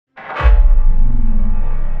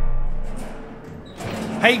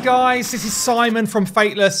Hey guys, this is Simon from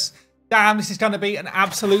Fateless. Damn, this is going to be an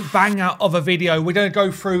absolute banger of a video. We're going to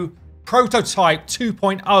go through Prototype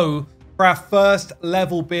 2.0 for our first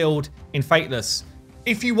level build in Fateless.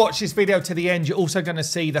 If you watch this video to the end, you're also going to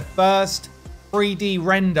see the first 3D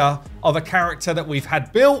render of a character that we've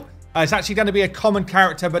had built. It's actually going to be a common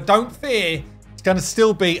character, but don't fear, it's going to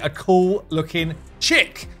still be a cool looking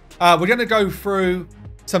chick. We're going to go through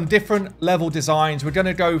some different level designs. We're going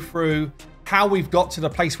to go through how we've got to the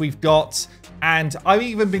place we've got, and I've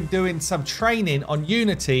even been doing some training on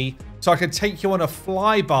Unity so I can take you on a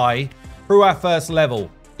flyby through our first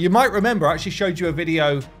level. You might remember I actually showed you a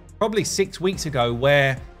video probably 6 weeks ago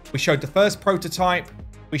where we showed the first prototype.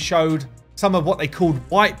 We showed some of what they called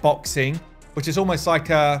white boxing, which is almost like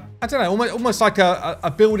a, I don't know, almost like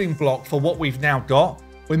a building block for what we've now got.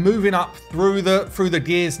 We're moving up through the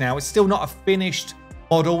gears now. It's still not a finished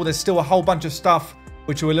model. There's still a whole bunch of stuff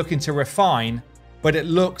which we're looking to refine, but it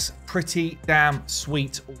looks pretty damn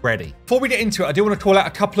sweet already. Before we get into it, I do want to call out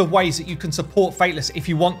a couple of ways that you can support Fateless if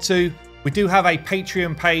you want to. We do have a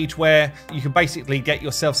Patreon page where you can basically get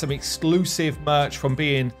yourself some exclusive merch from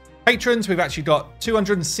being patrons. We've actually got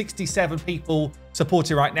 267 people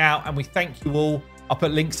supporting right now, and we thank you all. I'll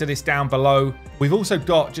put links to this down below. We've also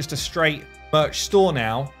got just a straight merch store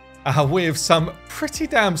now with some pretty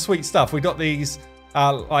damn sweet stuff. We got these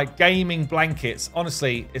like gaming blankets.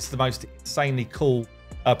 Honestly, it's the most insanely cool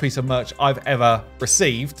piece of merch I've ever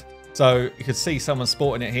received. So you can see someone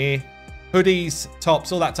sporting it here. Hoodies,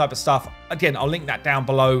 tops, all that type of stuff. Again, I'll link that down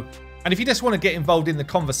below. And if you just want to get involved in the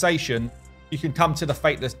conversation, you can come to the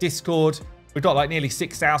Fateless Discord. We've got like nearly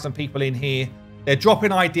 6,000 people in here. They're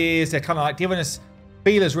dropping ideas. They're kind of like giving us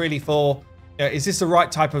feelers really for, is this the right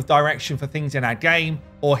type of direction for things in our game?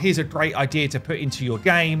 Or here's a great idea to put into your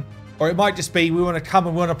game. Or it might just be, we want to come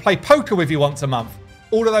and we want to play poker with you once a month.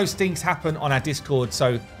 All of those things happen on our Discord,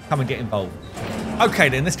 so come and get involved. Okay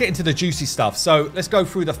then, let's get into the juicy stuff. So let's go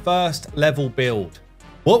through the first level build.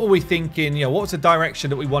 What were we thinking? You know, what was the direction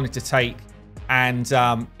that we wanted to take? And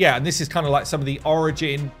yeah, and this is kind of like some of the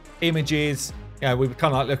origin images. You know, we were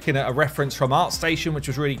kind of like looking at a reference from ArtStation, which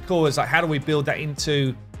was really cool. It's like, how do we build that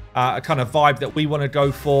into a kind of vibe that we want to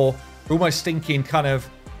go for? We're almost thinking kind of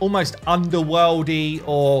almost underworldy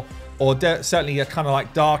or certainly a kind of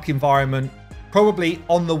like dark environment, probably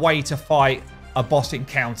on the way to fight a boss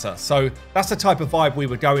encounter. So that's the type of vibe we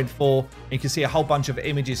were going for. And you can see a whole bunch of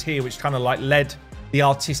images here which kind of like led the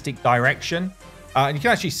artistic direction. And you can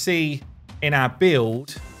actually see in our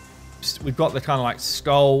build, we've got the kind of like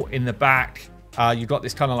skull in the back. You've got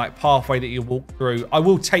this kind of like pathway that you walk through. I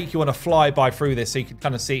will take you on a flyby through this so you can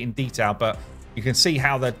kind of see it in detail, but you can see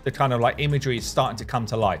how the kind of like imagery is starting to come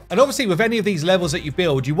to life. And obviously with any of these levels that you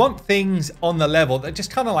build, you want things on the level that just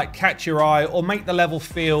kind of like catch your eye or make the level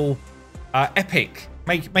feel epic.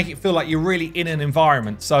 Make it feel like you're really in an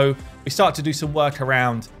environment. So we start to do some work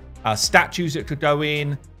around statues that could go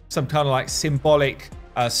in, some kind of like symbolic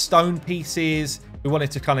stone pieces. We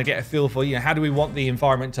wanted to kind of get a feel for, you know, how do we want the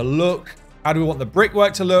environment to look? How do we want the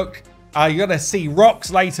brickwork to look? You're going to see rocks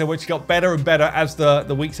later, which got better and better as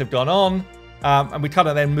the weeks have gone on. And we kind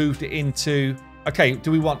of then moved it into, okay,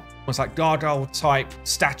 do we want almost like gargoyle type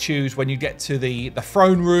statues when you get to the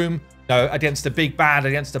throne room, you know, against the big bad,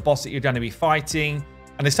 against the boss that you're going to be fighting?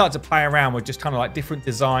 And they start to play around with just kind of like different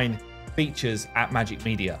design features at Magic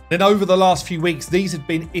Media. Then over the last few weeks, these have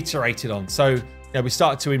been iterated on. So, you know, we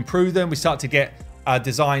started to improve them. We start to get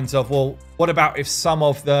designs of, well, what about if some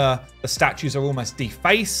of the statues are almost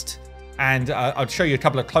defaced? And I'll show you a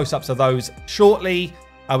couple of close-ups of those shortly.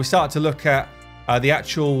 We started to look at the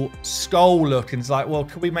actual skull look, and it's like, well,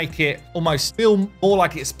 can we make it almost feel more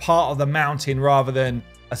like it's part of the mountain rather than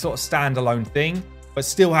a sort of standalone thing, but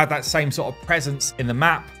still have that same sort of presence in the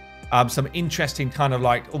map? Some interesting kind of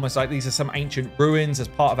like, almost like these are some ancient ruins as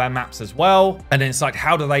part of our maps as well. And then it's like,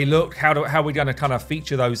 how do they look? How are we going to kind of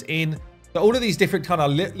feature those in? So all of these different kind of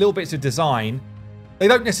little bits of design, they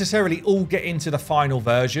don't necessarily all get into the final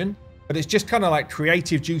version, but it's just kind of like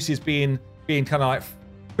creative juices being kind of like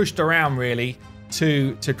pushed around really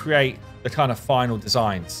to create the kind of final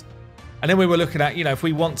designs. And then we were looking at, you know, if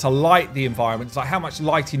we want to light the environment, it's like, how much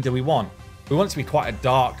lighting do we want? We want it to be quite a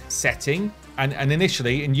dark setting. And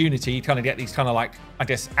initially in Unity, you kind of get these kind of like, I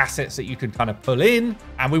guess, assets that you can kind of pull in.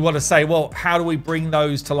 And we want to say, well, how do we bring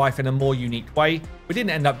those to life in a more unique way? We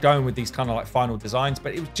didn't end up going with these kind of like final designs,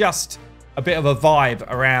 but it was just a bit of a vibe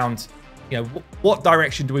around, you know, what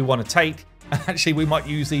direction do we want to take? Actually, we might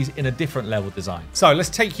use these in a different level design. So let's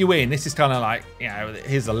take you in. This is kind of like, you know,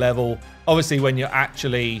 here's a level. Obviously, when you're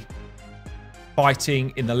actually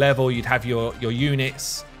fighting in the level, you'd have your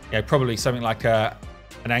units, you know, probably something like an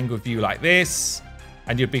angle view like this.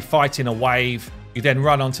 and you'd be fighting a wave. You then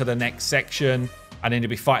run onto the next section, and then you'd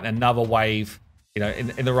be fighting another wave, you know,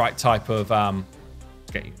 in the right type of,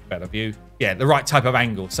 get you a better view. Yeah, the right type of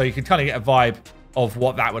angle. So you can kind of get a vibe of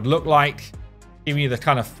what that would look like, giving you the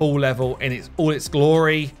kind of full level in all its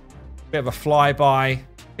glory. Bit of a flyby.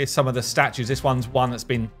 Here's some of the statues. This one's one that's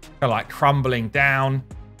been kind of like crumbling down.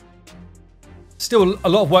 Still a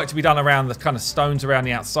lot of work to be done around the kind of stones around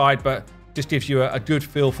the outside, but just gives you a good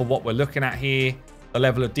feel for what we're looking at here. The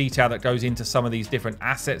level of detail that goes into some of these different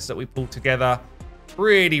assets that we pulled together.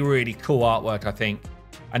 Really, really cool artwork, I think.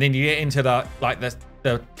 And then you get into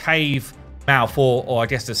the cave mouth, or I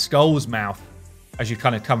guess the skull's mouth, as you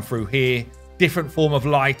kind of come through here. Different form of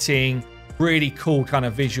lighting. Really cool kind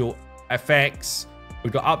of visual effects.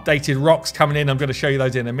 We've got updated rocks coming in. I'm going to show you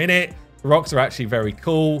those in a minute. The rocks are actually very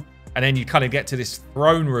cool. And then you kind of get to this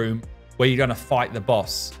throne room where you're going to fight the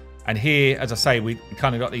boss. And here, as I say, we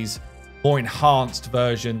kind of got these more enhanced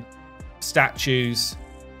version statues.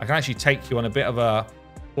 I can actually take you on a bit of a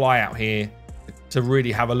fly out here to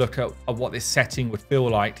really have a look at what this setting would feel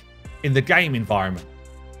like in the game environment.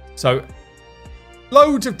 So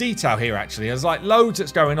loads of detail here, actually. There's like loads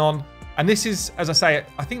that's going on. And this is, as I say,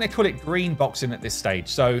 I think they call it green boxing at this stage.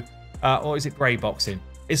 So, or is it grey boxing?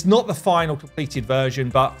 It's not the final completed version,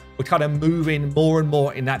 but we're kind of moving more and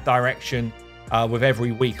more in that direction with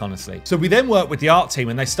every week, honestly. So we then work with the art team,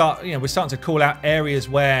 and they start, you know, we're starting to call out areas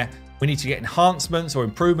where we need to get enhancements or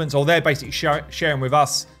improvements, or they're basically sharing with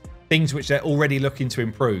us things which they're already looking to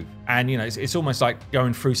improve. And, you know, it's almost like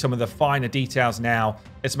going through some of the finer details now.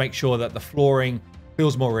 Let's make sure that the flooring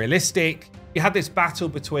feels more realistic. You had this battle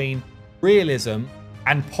between realism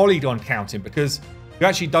and polygon counting, because you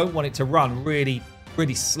actually don't want it to run really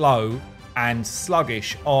slow and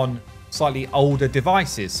sluggish on slightly older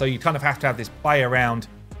devices. So you kind of have to have this play around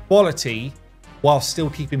quality while still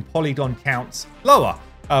keeping polygon counts lower,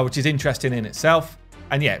 which is interesting in itself.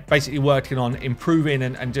 And yeah, basically working on improving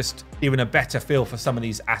and just giving a better feel for some of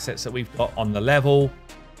these assets that we've got on the level.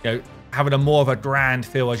 You know, having a more of a grand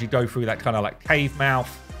feel as you go through that kind of like cave mouth.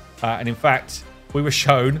 And in fact, we were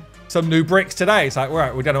shown some new bricks today. It's like,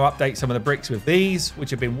 right, we're going to update some of the bricks with these, which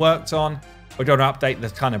have been worked on. We're going to update the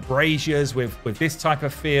kind of braziers with this type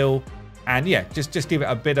of feel. And yeah, just give it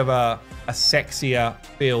a bit of a sexier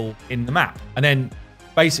feel in the map. And then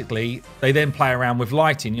basically they then play around with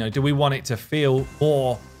lighting. You know, do we want it to feel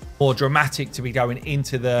more dramatic to be going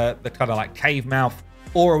into the kind of like cave mouth,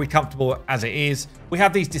 or are we comfortable as it is? We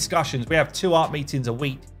have these discussions. We have 2 art meetings a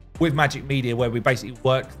week with Magic Media where we basically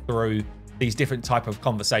work through these different type of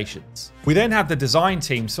conversations. We then have the design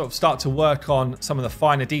team sort of start to work on some of the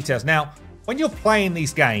finer details. Now, when you're playing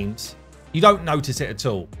these games, you don't notice it at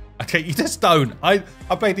all. Okay, you just don't. I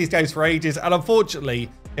played these games for ages, and unfortunately,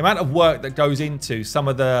 the amount of work that goes into some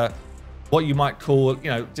of the, what you might call, you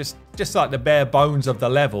know, just like the bare bones of the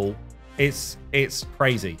level, it's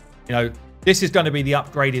crazy. You know, this is going to be the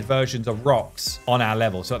upgraded versions of rocks on our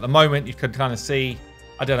level. So at the moment, you can kind of see,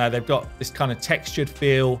 I don't know, they've got this kind of textured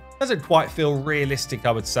feel. Doesn't quite feel realistic,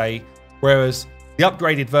 I would say. Whereas the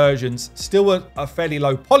upgraded versions still a fairly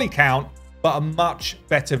low poly count, but a much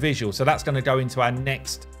better visual. So that's going to go into our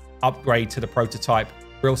next upgrade to the prototype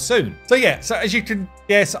real soon. So yeah, so as you can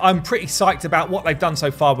guess, I'm pretty psyched about what they've done so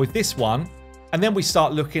far with this one. And then we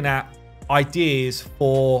start looking at ideas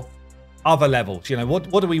for other levels. You know, what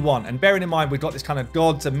do we want? And bearing in mind, we've got this kind of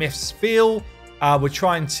gods and myths feel. We're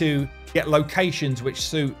trying to get locations which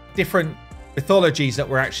suit different mythologies that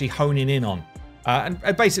we're actually honing in on.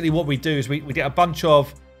 And basically what we do is we get a bunch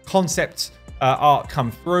of concept art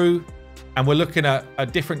come through, and we're looking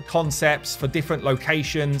at different concepts for different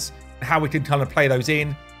locations and how we can kind of play those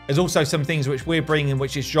in. There's also some things which we're bringing,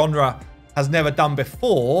 which this genre has never done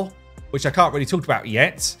before, which I can't really talk about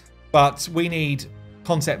yet, but we need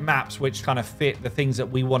concept maps which kind of fit the things that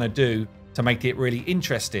we want to do to make it really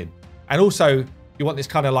interesting. And also, you want this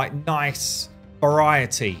kind of like nice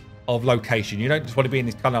variety of location. You don't just want to be in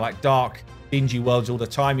this kind of like dark, dingy worlds all the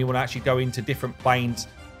time. You want to actually go into different planes,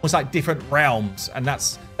 almost like different realms, and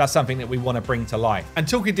that's something that we want to bring to life. And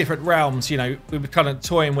talking different realms, you know, we were kind of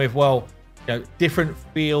toying with, well, you know, different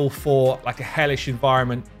feel for like a hellish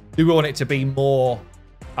environment. Do we want it to be more,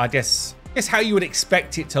 I guess how you would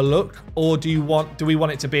expect it to look, or do we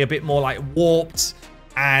want it to be a bit more like warped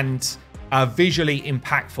and visually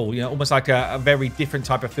impactful? You know, almost like a very different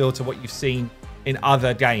type of feel to what you've seen in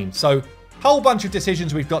other games. So, whole bunch of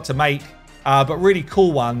decisions we've got to make. But really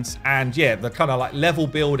cool ones. And yeah, the kind of like level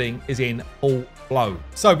building is in full flow.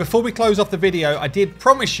 So before we close off the video, I did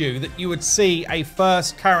promise you that you would see a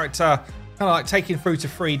first character kind of like taken through to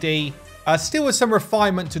 3D. Still with some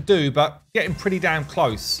refinement to do, but getting pretty damn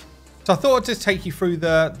close. So I thought I'd just take you through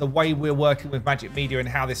the way we're working with Magic Media and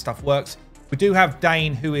how this stuff works. We do have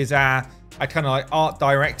Dane, who is our kind of like art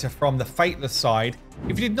director from the Fateless side.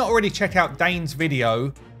 If you did not already check out Dane's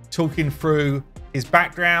video talking through his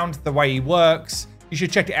background, the way he works, you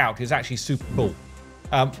should check it out. It's actually super cool.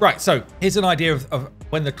 Right, so here's an idea of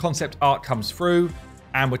when the concept art comes through,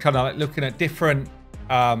 and we're kind of like looking at different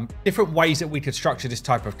ways that we could structure this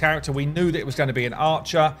type of character. We knew that it was going to be an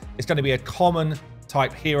archer. It's going to be a common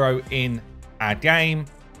type hero in our game,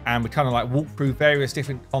 and we kind of like walk through various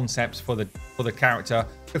different concepts for the character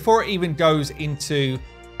before it even goes into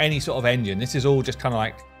any sort of engine. This is all just kind of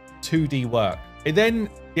like 2D work. It then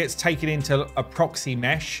gets taken into a proxy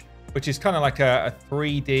mesh, which is kind of like a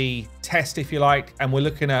 3D test, if you like. And we're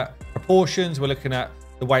looking at proportions. We're looking at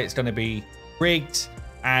the way it's going to be rigged.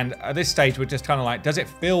 And at this stage, we're just kind of like, does it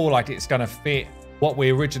feel like it's going to fit what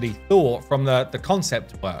we originally thought from the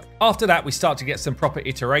concept work? After that, we start to get some proper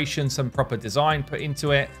iteration, some proper design put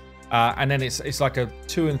into it. And then it's like a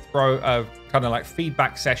to and fro of kind of like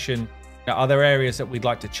feedback session. Are there areas that we'd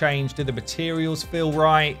like to change? Do the materials feel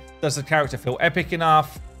right? Does the character feel epic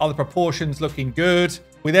enough? Are the proportions looking good?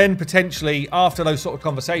 We then potentially, after those sort of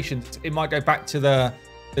conversations, it might go back to the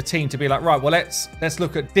team to be like, right, well, let's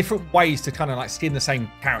look at different ways to kind of like skin the same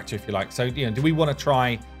character, if you like. So, you know, do we want to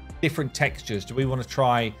try different textures? Do we want to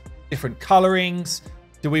try different colorings?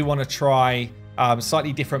 Do we want to try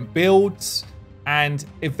slightly different builds? And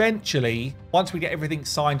eventually, once we get everything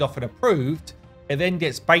signed off and approved, it then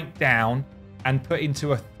gets baked down and put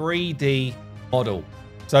into a 3D model.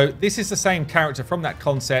 So this is the same character from that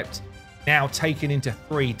concept now taken into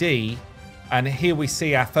 3D. And here we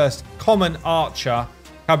see our first common archer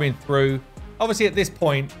coming through. Obviously, at this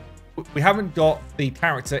point, we haven't got the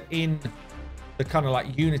character in the kind of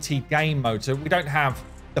like Unity game mode. So we don't have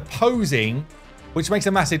the posing, which makes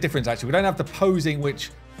a massive difference, actually. We don't have the posing,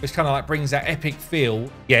 which kind of like brings that epic feel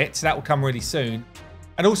yet. So that will come really soon.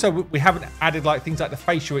 And also, we haven't added like things like the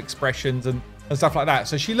facial expressions and stuff like that.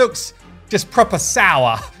 So she looks just proper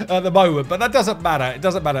sour at the moment, but that doesn't matter. It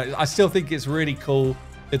doesn't matter. I still think it's really cool.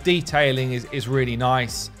 The detailing is really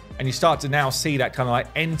nice. And you start to now see that kind of like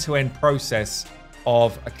end-to-end process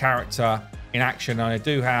of a character in action. And I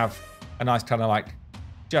do have a nice kind of like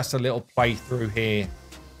just a little playthrough here.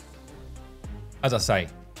 As I say,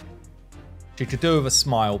 she could do with a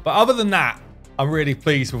smile. But other than that, I'm really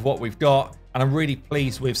pleased with what we've got. And I'm really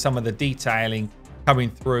pleased with some of the detailing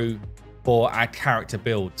coming through for our character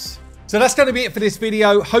builds. So that's going to be it for this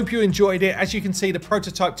video. Hope you enjoyed it. As you can see, the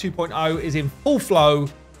prototype 2.0 is in full flow.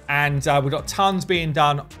 And we've got tons being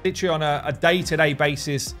done literally on a day-to-day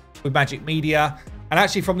basis with Magic Media. And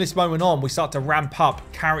actually from this moment on, we start to ramp up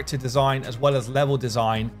character design as well as level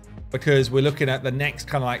design, because we're looking at the next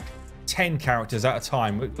kind of like 10 characters at a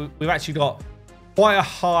time. We've actually got quite a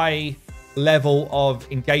high level of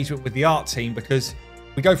engagement with the art team, because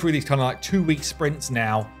we go through these kind of like 2-week sprints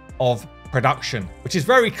now of production, which is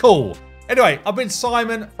very cool. Anyway, I've been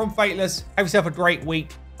Simon from Fateless. Have yourself a great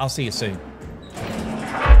week. I'll see you soon.